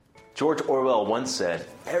George Orwell once said,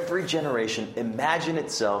 "Every generation imagine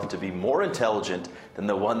itself to be more intelligent than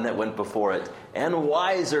the one that went before it, and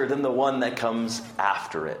wiser than the one that comes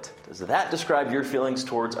after it." Does that describe your feelings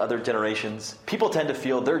towards other generations? People tend to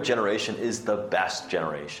feel their generation is the best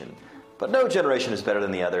generation. But no generation is better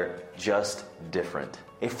than the other, just different.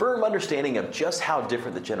 A firm understanding of just how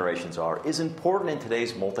different the generations are is important in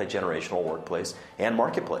today's multi-generational workplace and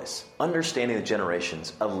marketplace. Understanding the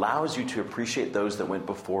generations allows you to appreciate those that went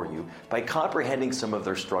before you by comprehending some of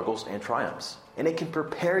their struggles and triumphs. And it can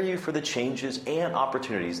prepare you for the changes and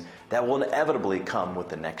opportunities that will inevitably come with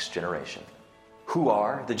the next generation. Who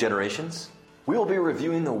are the generations? We will be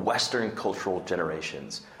reviewing the Western cultural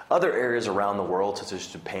generations. Other areas around the world, such as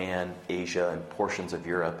Japan, Asia, and portions of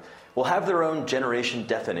Europe, will have their own generation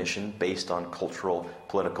definition based on cultural,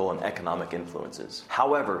 political, and economic influences.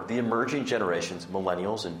 However, the emerging generations,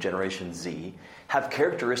 Millennials and Generation Z, have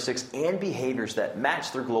characteristics and behaviors that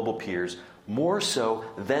match their global peers more so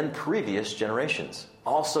than previous generations.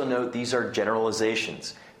 Also note these are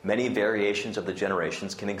generalizations. Many variations of the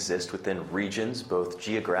generations can exist within regions, both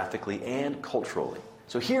geographically and culturally.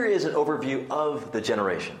 So here is an overview of the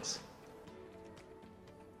generations.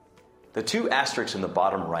 The two asterisks in the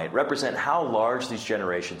bottom right represent how large these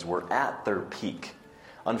generations were at their peak.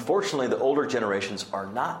 Unfortunately, the older generations are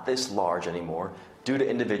not this large anymore due to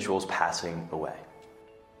individuals passing away.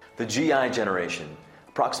 The GI generation,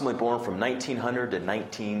 approximately born from 1900 to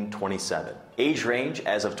 1927. Age range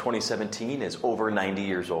as of 2017 is over 90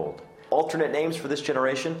 years old. Alternate names for this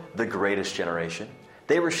generation, the greatest generation.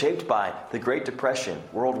 They were shaped by the Great Depression,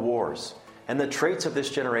 World Wars, and the traits of this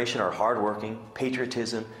generation are hardworking,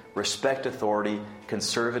 patriotism, respect authority,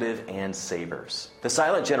 conservative, and savers. The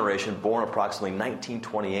silent generation, born approximately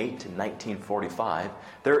 1928 to 1945,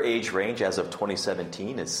 their age range as of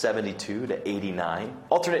 2017 is 72 to 89.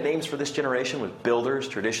 Alternate names for this generation was builders,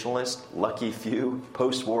 traditionalists, lucky few,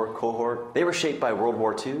 post-war cohort. They were shaped by World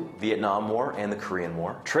War II, Vietnam War, and the Korean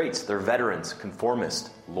War. Traits, they're veterans, conformist,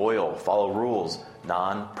 loyal, follow rules,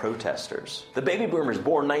 non-protesters. The baby boomers,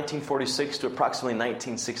 born 1946 to approximately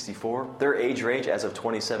 1964, their age range as of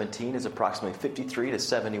 2017 is approximately 53 to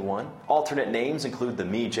 71. Alternate names include the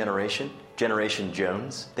Me generation, Generation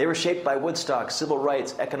Jones. They were shaped by Woodstock, civil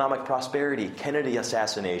rights, economic prosperity, Kennedy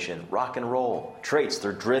assassination, rock and roll. Traits,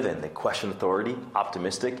 they're driven, they question authority,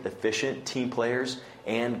 optimistic, efficient, team players,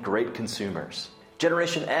 and great consumers.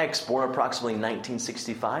 Generation X, born approximately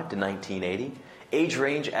 1965 to 1980. Age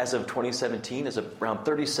range as of 2017 is around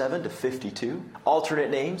 37 to 52.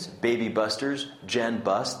 Alternate names, Baby Busters, Gen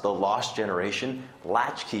Bust, the Lost Generation,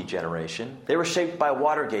 Latchkey Generation. They were shaped by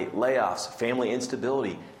Watergate, layoffs, family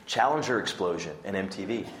instability, Challenger explosion, and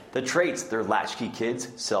MTV. The traits, they're latchkey kids,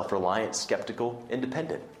 self-reliant, skeptical,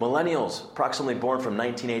 independent. Millennials, approximately born from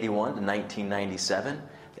 1981 to 1997.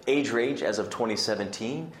 The age range as of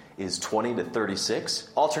 2017 is 20 to 36.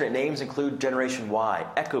 Alternate names include Generation Y,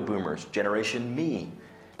 Echo Boomers, Generation Me.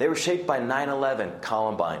 They were shaped by 9/11,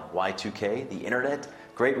 Columbine, Y2K, the Internet,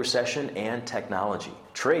 Great Recession, and technology.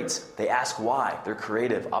 Traits, they ask why. They're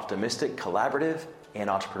creative, optimistic, collaborative, and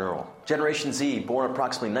entrepreneurial. Generation Z, born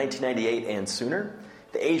approximately 1998 and sooner.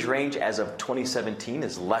 The age range as of 2017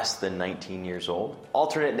 is less than 19 years old.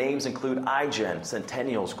 Alternate names include iGen,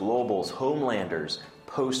 Centennials, Globals, Homelanders,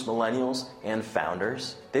 Post-Millennials, and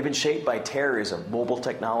Founders. They've been shaped by terrorism, mobile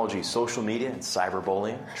technology, social media, and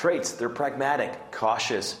cyberbullying. Traits, they're pragmatic,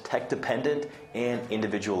 cautious, tech-dependent, and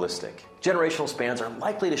individualistic. Generational spans are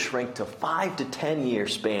likely to shrink to 5 to 10 year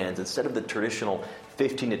spans instead of the traditional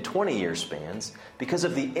 15 to 20 year spans because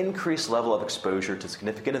of the increased level of exposure to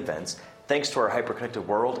significant events thanks to our hyperconnected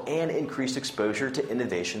world and increased exposure to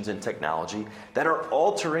innovations in technology that are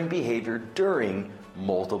altering behavior during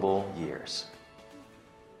multiple years.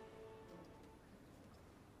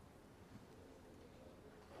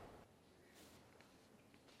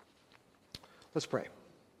 Let's pray.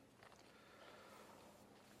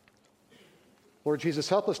 Lord Jesus,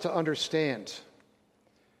 help us to understand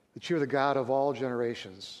that you are the God of all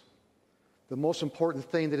generations. The most important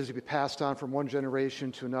thing that is to be passed on from one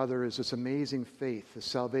generation to another is this amazing faith, the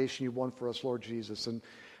salvation you won for us, Lord Jesus. And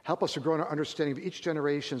help us to grow in our understanding of each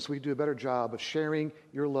generation so we can do a better job of sharing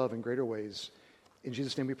your love in greater ways. In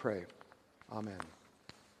Jesus' name we pray. Amen.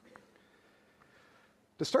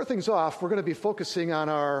 To start things off, we're going to be focusing on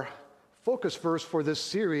our focus verse for this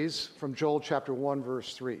series from Joel chapter 1,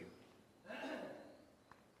 verse 3.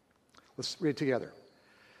 Let's read it together.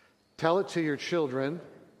 Tell it to your children,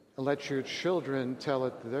 and let your children tell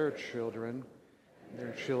it to their children, and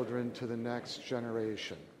their children to the next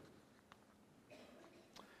generation.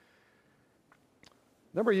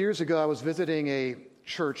 A number of years ago, I was visiting a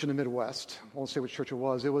church in the Midwest. I won't say which church it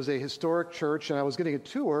was. It was a historic church, and I was getting a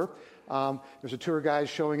tour. There's a tour guide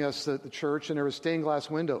showing us the church, and there were stained glass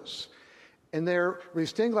windows. And there were these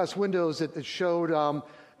stained glass windows that showed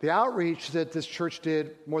the outreach that this church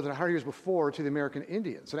did more than 100 years before to the American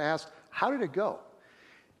Indians. And I asked, how did it go?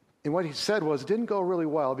 And what he said was, it didn't go really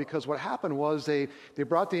well, because what happened was they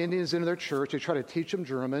brought the Indians into their church. They tried to teach them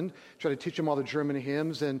German, tried to teach them all the German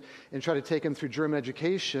hymns, and try to take them through German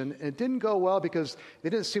education. And it didn't go well because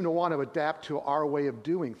they didn't seem to want to adapt to our way of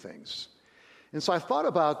doing things. And so I thought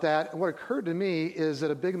about that, and what occurred to me is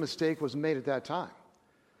that a big mistake was made at that time.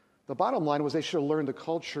 The bottom line was they should have learned the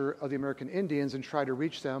culture of the American Indians and tried to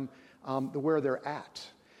reach them where they're at.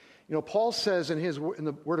 You know, Paul says in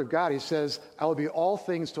the Word of God, he says, I will be all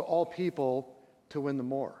things to all people to win them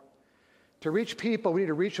more. To reach people, we need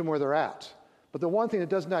to reach them where they're at. But the one thing that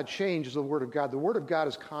does not change is the Word of God. The Word of God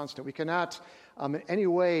is constant. We cannot in any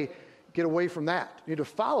way get away from that. We need to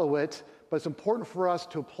follow it, but it's important for us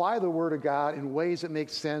to apply the Word of God in ways that make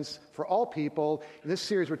sense for all people. In this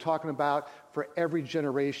series, we're talking about for every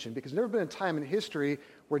generation, because there's never been a time in history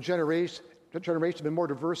where generations have been more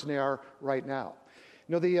diverse than they are right now.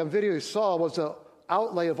 You know, the video you saw was an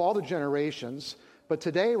outlay of all the generations, but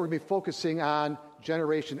today we're going to be focusing on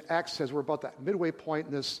Generation X as we're about that midway point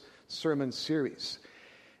in this sermon series.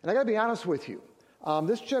 And I got to be honest with you,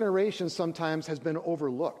 this generation sometimes has been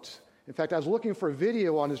overlooked. In fact, I was looking for a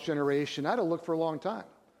video on this generation. I had to look for a long time.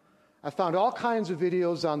 I found all kinds of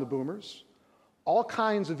videos on the boomers, all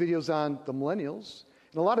kinds of videos on the millennials,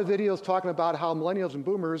 and a lot of videos talking about how millennials and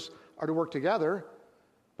boomers are to work together,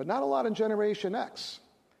 but not a lot on Generation X,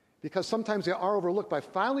 because sometimes they are overlooked. But I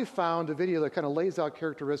finally found a video that kind of lays out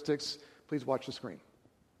characteristics. Please watch the screen.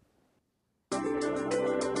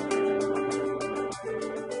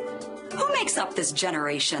 Who makes up this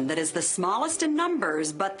generation that is the smallest in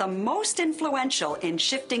numbers, but the most influential in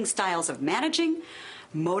shifting styles of managing,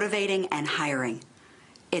 motivating, and hiring?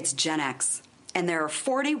 It's Gen X. And there are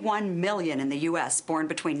 41 million in the U.S. born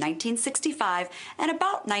between 1965 and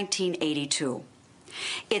about 1982.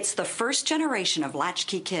 It's the first generation of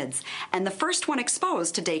latchkey kids and the first one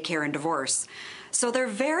exposed to daycare and divorce. So they're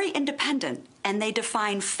very independent, and they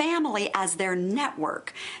define family as their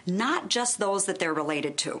network, not just those that they're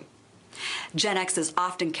related to. Gen X is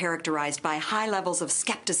often characterized by high levels of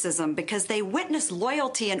skepticism because they witness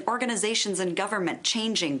loyalty in organizations and government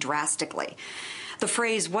changing drastically. The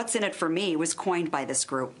phrase, "what's in it for me," was coined by this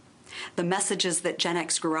group. The messages that Gen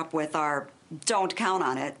X grew up with are, don't count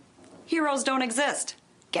on it, heroes don't exist,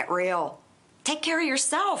 get real, take care of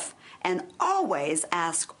yourself, and always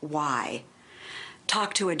ask why.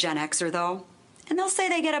 Talk to a Gen Xer, though, and they'll say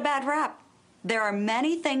they get a bad rap. There are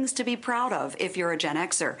many things to be proud of if you're a Gen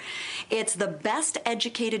Xer. It's the best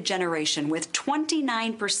educated generation, with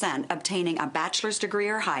 29% obtaining a bachelor's degree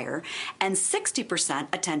or higher and 60%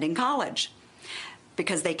 attending college.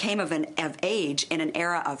 Because they came of age in an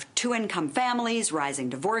era of two-income families, rising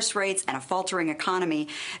divorce rates, and a faltering economy,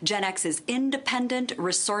 Gen X is independent,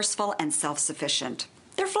 resourceful, and self-sufficient.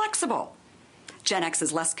 They're flexible. Gen X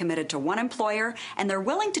is less committed to one employer, and they're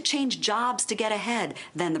willing to change jobs to get ahead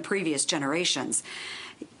than the previous generations.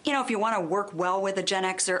 You know, if you want to work well with a Gen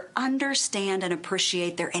Xer, understand and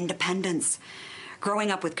appreciate their independence.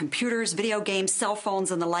 Growing up with computers, video games, cell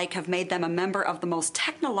phones, and the like have made them a member of the most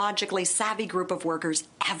technologically savvy group of workers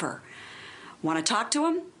ever. Want to talk to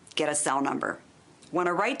them? Get a cell number. Want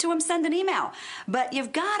to write to them? Send an email. But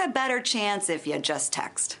you've got a better chance if you just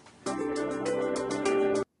text.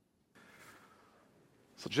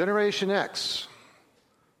 So Generation X,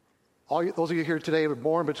 those of you here today were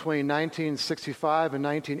born between 1965 and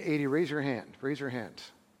 1980. Raise your hand. Raise your hand.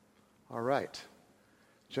 All right.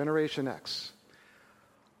 Generation X.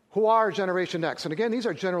 Who are Generation X? And again, these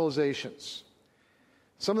are generalizations.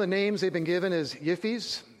 Some of the names they've been given is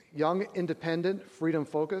Yippies, young, independent,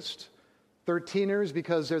 freedom-focused. 13ers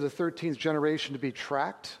because they're the 13th generation to be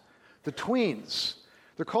tracked. The tweens.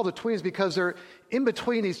 They're called the tweens because they're in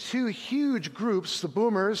between these two huge groups, the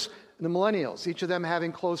boomers and the millennials, each of them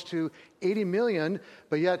having close to 80 million,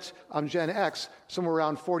 but yet Gen X, somewhere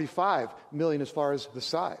around 45 million as far as the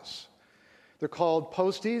size. They're called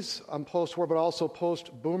posties, post-war, but also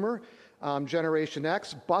post-boomer, Generation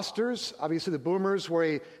X. Busters, obviously the boomers were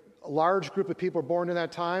a large group of people born in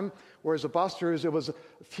that time, whereas the busters, it was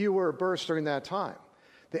fewer births during that time.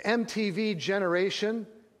 The MTV generation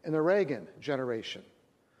and the Reagan generation.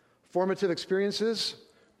 Formative experiences,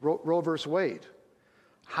 Roe versus Wade.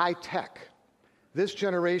 High tech. This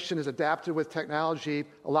generation is adapted with technology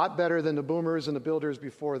a lot better than the boomers and the builders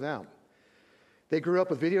before them. They grew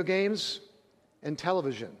up with video games and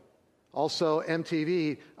television. Also,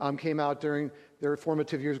 MTV came out during their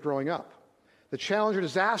formative years growing up. The Challenger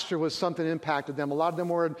disaster was something that impacted them. A lot of them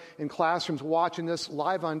were in classrooms watching this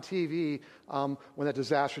live on TV when that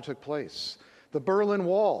disaster took place. The Berlin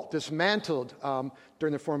Wall dismantled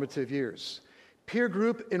during their formative years. Peer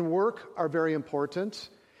group and work are very important,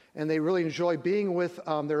 and they really enjoy being with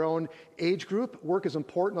their own age group. Work is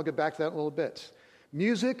important. I'll get back to that in a little bit.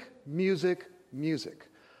 Music, music, music.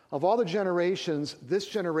 Of all the generations, this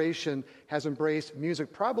generation has embraced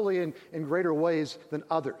music probably in greater ways than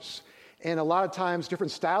others. And a lot of times,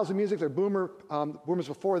 different styles of music. Their boomers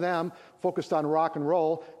before them focused on rock and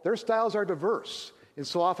roll. Their styles are diverse, and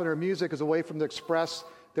so often their music is a way for them to express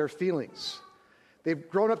their feelings. They've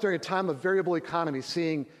grown up during a time of variable economy,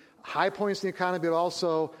 seeing high points in the economy, but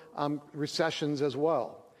also recessions as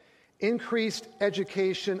well. Increased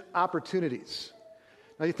education opportunities.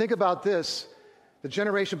 Now, you think about this. The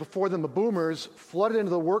generation before them, the boomers, flooded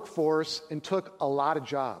into the workforce and took a lot of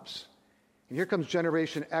jobs. And here comes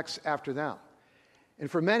Generation X after them.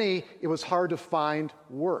 And for many, it was hard to find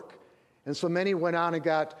work. And so many went on and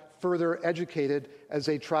got further educated as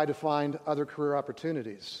they tried to find other career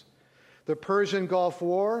opportunities. The Persian Gulf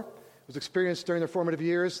War was experienced during their formative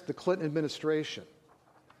years, the Clinton administration.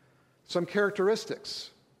 Some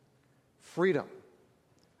characteristics: freedom,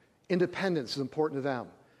 independence is important to them.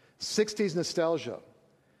 60s nostalgia.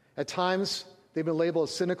 At times, they've been labeled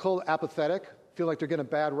as cynical, apathetic, feel like they're getting a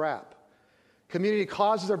bad rap. Community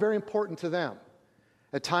causes are very important to them.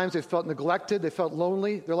 At times, they felt neglected, they felt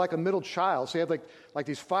lonely. They're like a middle child. So you have like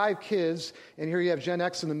these 5 kids, and here you have Gen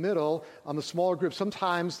X in the middle, on the smaller group.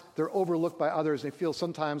 Sometimes they're overlooked by others, and they feel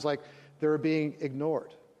sometimes like they're being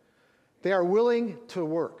ignored. They are willing to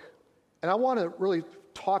work. And I want to really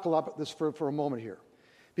talk a lot about this for a moment here.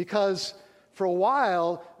 Because for a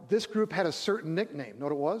while, this group had a certain nickname. Know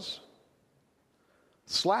what it was?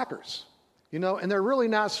 Slackers. And they're really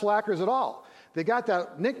not slackers at all. They got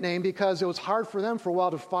that nickname because it was hard for them for a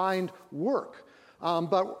while to find work.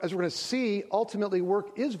 But as we're going to see, ultimately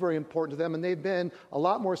work is very important to them, and they've been a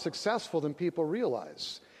lot more successful than people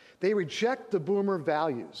realize. They reject the boomer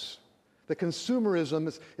values. The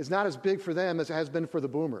consumerism is not as big for them as it has been for the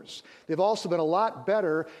boomers. They've also been a lot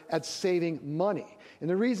better at saving money. And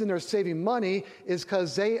the reason they're saving money is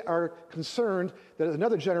because they are concerned that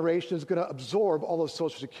another generation is going to absorb all of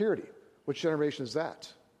Social Security. Which generation is that?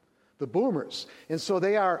 The boomers. And so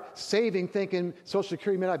they are saving, thinking Social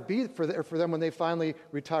Security may not be for them when they finally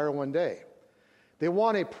retire one day. They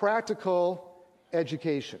want a practical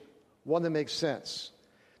education, one that makes sense.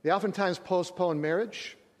 They oftentimes postpone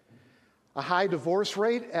marriage, a high divorce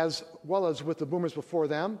rate, as well as with the boomers before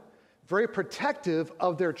them, very protective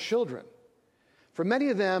of their children. For many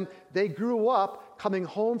of them, they grew up coming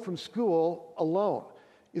home from school alone.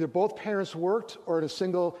 Either both parents worked or in a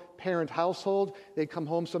single-parent household. They'd come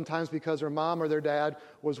home sometimes because their mom or their dad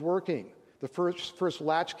was working. The first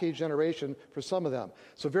latchkey generation for some of them.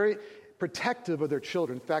 So very protective of their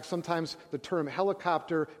children. In fact, sometimes the term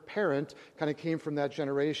helicopter parent kind of came from that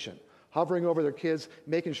generation. Hovering over their kids,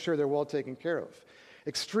 making sure they're well taken care of.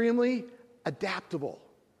 Extremely adaptable.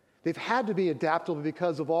 They've had to be adaptable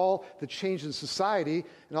because of all the change in society,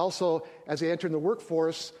 and also as they enter in the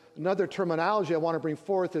workforce. Another terminology I want to bring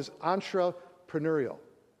forth is entrepreneurial.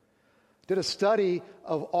 Did a study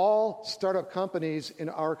of all startup companies in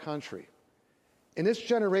our country. In this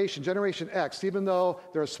generation, Generation X, even though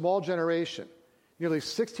they're a small generation, nearly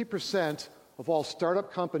 60% of all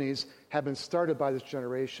startup companies have been started by this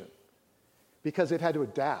generation because they've had to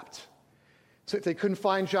adapt. So if they couldn't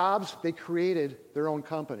find jobs, they created their own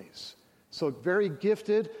companies. So very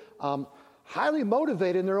gifted, highly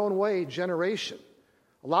motivated in their own way generation.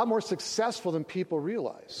 A lot more successful than people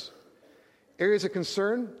realize. Areas of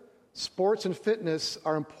concern, sports and fitness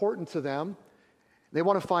are important to them. They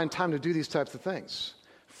want to find time to do these types of things.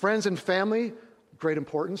 Friends and family, great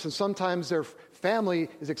importance, and sometimes their family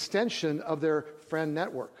is extension of their friend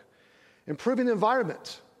network. Improving the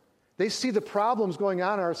environment. They see the problems going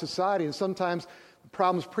on in our society, and sometimes the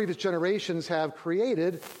problems previous generations have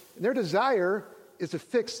created, and their desire is to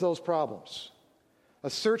fix those problems. A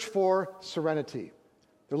search for serenity.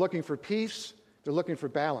 They're looking for peace. They're looking for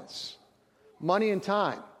balance. Money and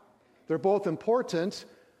time. They're both important,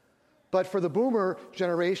 but for the boomer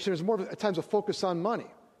generation, there's more at times a focus on money.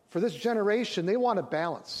 For this generation, they want a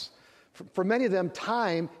balance. For many of them,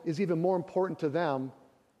 time is even more important to them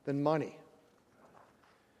than money.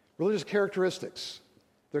 Religious characteristics.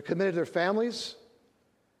 They're committed to their families.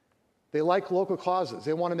 They like local causes.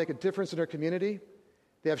 They want to make a difference in their community.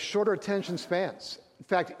 They have shorter attention spans. In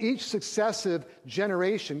fact, each successive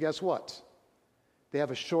generation, guess what? They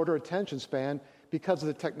have a shorter attention span because of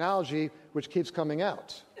the technology which keeps coming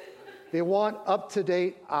out. They want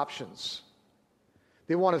up-to-date options.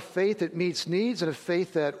 They want a faith that meets needs and a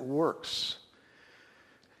faith that works.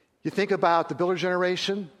 You think about the builder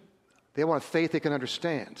generation, they want a faith they can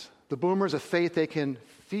understand. The boomers, a faith they can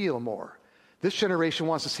feel more. This generation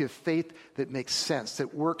wants to see a faith that makes sense,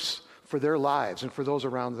 that works for their lives and for those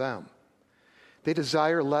around them. They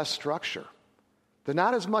desire less structure. They're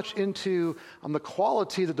not as much into the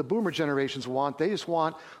quality that the boomer generations want. They just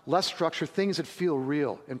want less structure, things that feel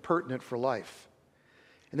real and pertinent for life.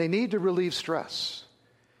 And they need to relieve stress.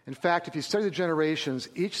 In fact, if you study the generations,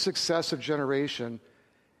 each successive generation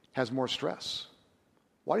has more stress.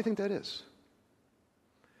 Why do you think that is?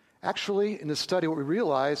 Actually, in this study, what we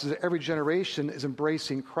realize is that every generation is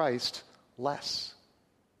embracing Christ less.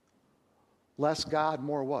 Less God,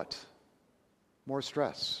 more what? More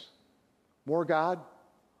stress. More God,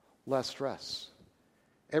 less stress.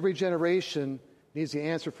 Every generation needs the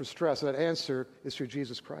answer for stress, and that answer is through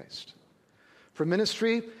Jesus Christ. For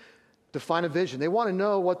ministry, define a vision. They want to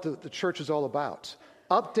know what the church is all about.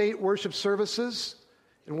 Update worship services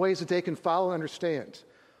in ways that they can follow and understand.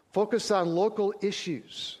 Focus on local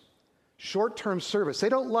issues. Short-term service. They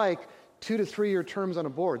don't like 2 to 3 year terms on a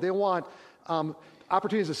board. They want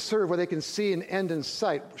opportunities to serve where they can see an end in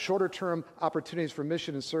sight. Shorter-term opportunities for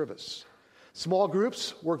mission and service. Small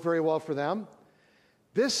groups work very well for them.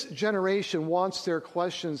 This generation wants their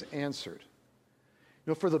questions answered.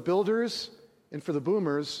 For the builders and for the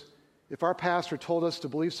boomers, if our pastor told us to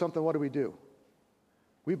believe something, what do?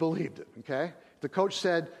 We believed it, okay? If the coach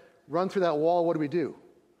said, run through that wall, what do?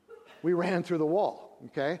 We ran through the wall,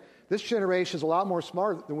 okay? This generation is a lot more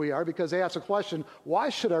smart than we are because they ask a question, why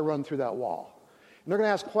should I run through that wall? And they're going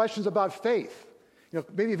to ask questions about faith,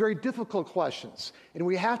 maybe very difficult questions. And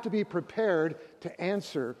we have to be prepared to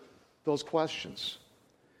answer those questions.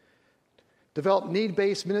 Develop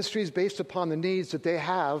need-based ministries based upon the needs that they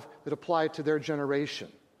have that apply to their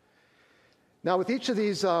generation. Now, with each of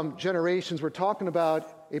these generations, we're talking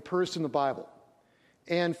about a person in the Bible.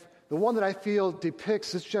 And the one that I feel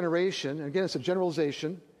depicts this generation, and again, it's a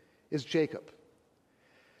generalization, is Jacob.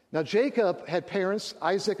 Now, Jacob had parents,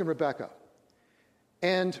 Isaac and Rebekah.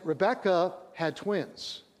 And Rebekah had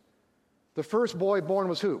twins. The first boy born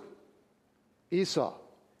was who? Esau.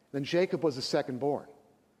 Then Jacob was the second born.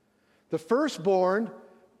 The firstborn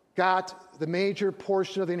got the major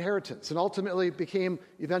portion of the inheritance and ultimately became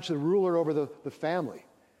eventually the ruler over the family.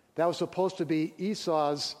 That was supposed to be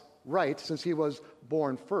Esau's right since he was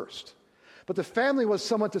born first. But the family was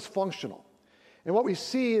somewhat dysfunctional. And what we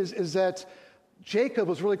see is that Jacob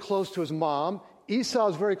was really close to his mom. Esau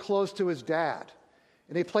was very close to his dad.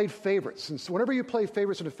 And they played favorites. And so whenever you play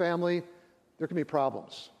favorites in a family, there can be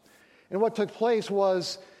problems. And what took place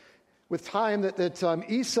was, with time, that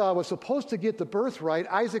Esau was supposed to get the birthright.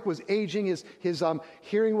 Isaac was aging. His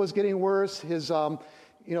hearing was getting worse.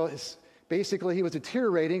 Basically, he was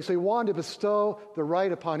deteriorating. So he wanted to bestow the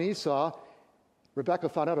right upon Esau. Rebekah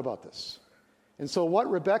found out about this. And so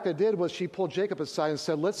what Rebekah did was she pulled Jacob aside and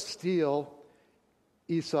said, let's steal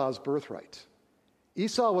Esau's birthright.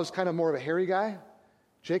 Esau was kind of more of a hairy guy.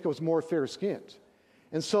 Jacob was more fair-skinned.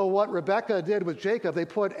 And so what Rebekah did with Jacob, they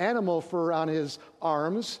put animal fur on his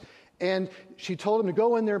arms, and she told him to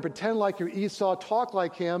go in there and pretend like you're Esau, talk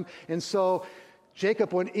like him. And so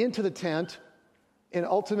Jacob went into the tent, and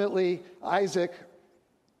ultimately Isaac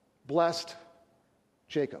blessed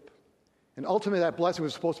Jacob. And ultimately that blessing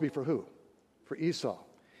was supposed to be for who? For Esau.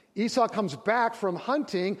 Esau comes back from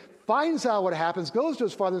hunting, finds out what happens, goes to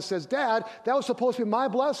his father and says, Dad, that was supposed to be my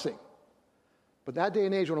blessing. But that day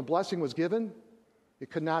and age, when a blessing was given, it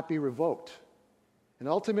could not be revoked. And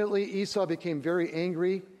ultimately, Esau became very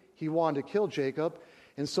angry. He wanted to kill Jacob.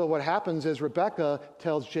 And so what happens is Rebekah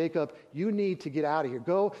tells Jacob, you need to get out of here.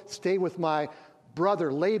 Go stay with my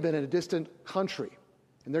brother Laban in a distant country,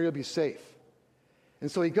 and there you'll be safe. And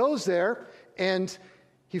so he goes there, and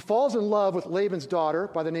he falls in love with Laban's daughter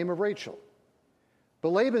by the name of Rachel. But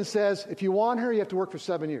Laban says, if you want her, you have to work for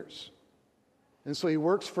 7 years. And so he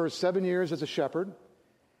works for 7 years as a shepherd.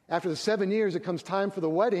 After the 7 years, it comes time for the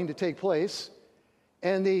wedding to take place.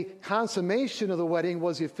 And the consummation of the wedding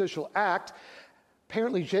was the official act.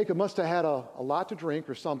 Apparently, Jacob must have had a lot to drink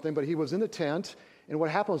or something, but he was in the tent. And what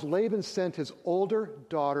happened was Laban sent his older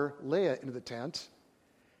daughter, Leah, into the tent.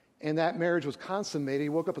 And that marriage was consummated. He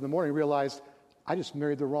woke up in the morning and realized, I just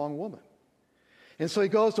married the wrong woman. And so he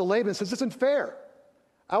goes to Laban and says, this isn't fair.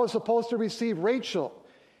 I was supposed to receive Rachel.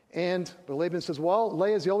 But Laban says, well,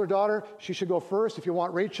 Leah is the older daughter. She should go first. If you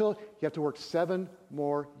want Rachel, you have to work 7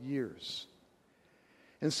 more years.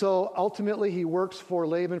 And so ultimately he works for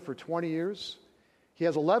Laban for 20 years. He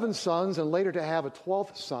has 11 sons and later to have a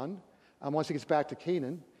 12th son once he gets back to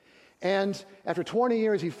Canaan. And after 20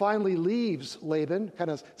 years, he finally leaves Laban, kind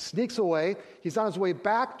of sneaks away. He's on his way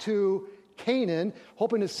back to Canaan,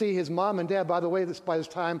 hoping to see his mom and dad. By the way, by this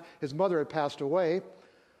time, his mother had passed away.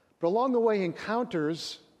 But along the way, he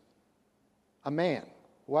encounters a man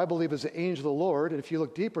who I believe is the angel of the Lord. And if you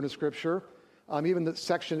look deeper into Scripture, even the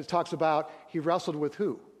section it talks about he wrestled with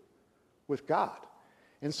who? With God.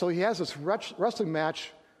 And so he has this wrestling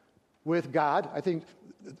match with God. I think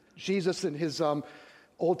Jesus in his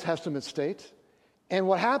Old Testament state. And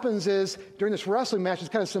what happens is, during this wrestling match, it's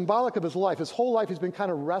kind of symbolic of his life. His whole life he's been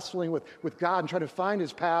kind of wrestling with God and trying to find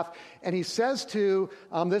his path. And he says to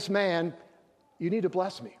this man, you need to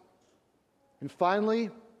bless me. And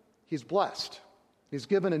finally, he's blessed. He's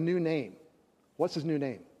given a new name. What's his new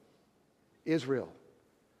name? Israel.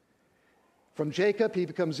 From Jacob, he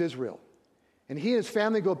becomes Israel. And he and his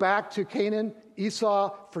family go back to Canaan.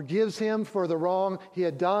 Esau forgives him for the wrong he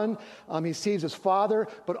had done. He sees his father.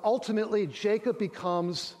 But ultimately, Jacob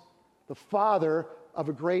becomes the father of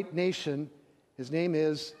a great nation. His name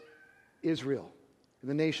is Israel,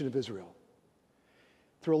 the nation of Israel.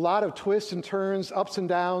 Through a lot of twists and turns, ups and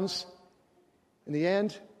downs, in the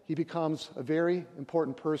end, he becomes a very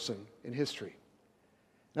important person in history.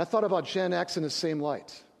 And I thought about Gen X in the same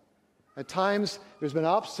light. At times, there's been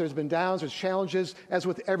ups, there's been downs, there's challenges, as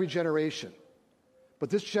with every generation. But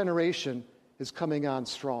this generation is coming on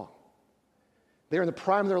strong. They're in the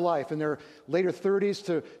prime of their life, in their later 30s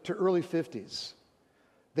to early 50s.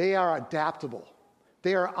 They are adaptable.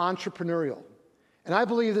 They are entrepreneurial. And I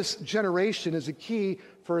believe this generation is the key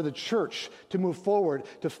for the church to move forward,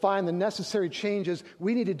 to find the necessary changes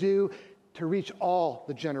we need to do to reach all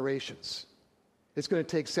the generations. It's going to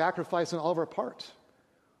take sacrifice on all of our part.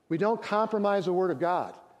 We don't compromise the Word of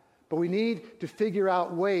God, but we need to figure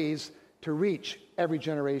out ways to reach every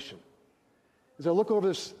generation. As I look over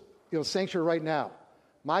this sanctuary right now,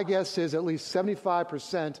 my guess is at least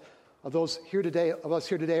 75% of us here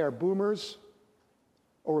today are boomers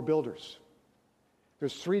or we're builders.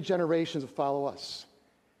 There's 3 generations that follow us.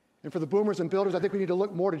 And for the boomers and builders, I think we need to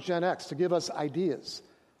look more to Gen X to give us ideas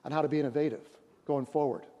on how to be innovative going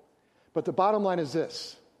forward. But the bottom line is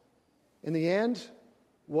this. In the end,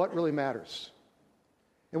 what really matters?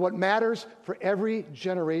 And what matters for every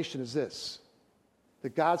generation is this: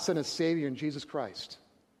 that God sent a Savior in Jesus Christ,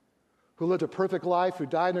 who lived a perfect life, who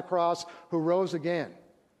died on the cross, who rose again,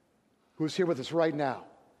 who is here with us right now.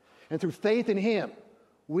 And through faith in Him,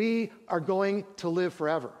 we are going to live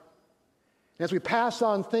forever. And as we pass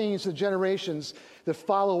on things to the generations that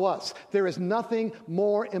follow us, there is nothing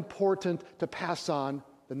more important to pass on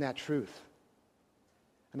than that truth.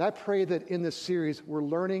 And I pray that in this series, we're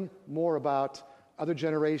learning more about other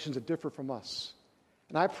generations that differ from us.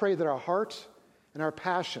 And I pray that our heart and our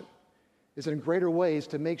passion is in greater ways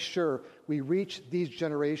to make sure we reach these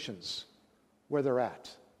generations where they're at.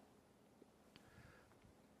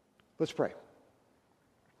 Let's pray.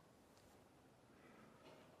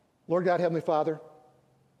 Lord God, Heavenly Father,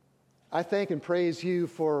 I thank and praise you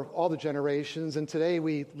for all the generations. And today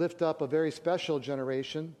we lift up a very special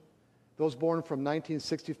generation, those born from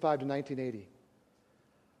 1965 to 1980.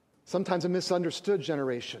 Sometimes a misunderstood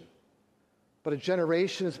generation, but a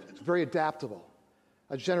generation is very adaptable,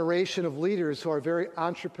 a generation of leaders who are very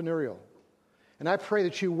entrepreneurial. And I pray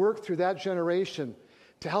that you work through that generation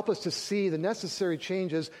to help us to see the necessary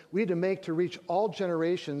changes we need to make to reach all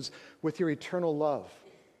generations with your eternal love.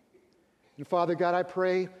 And Father God, I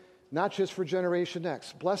pray not just for Generation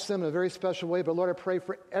X. Bless them in a very special way, but Lord, I pray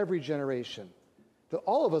for every generation, that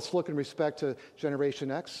all of us look in respect to Generation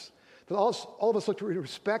X, that all of us look in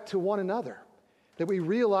respect to one another, that we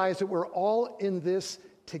realize that we're all in this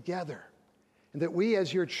together, and that we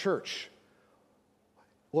as your church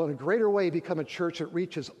will in a greater way become a church that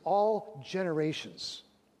reaches all generations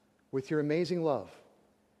with your amazing love.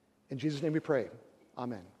 In Jesus' name we pray.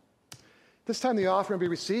 Amen. This time the offering will be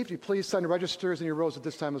received. You please sign the registers in your rows at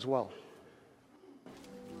this time as well.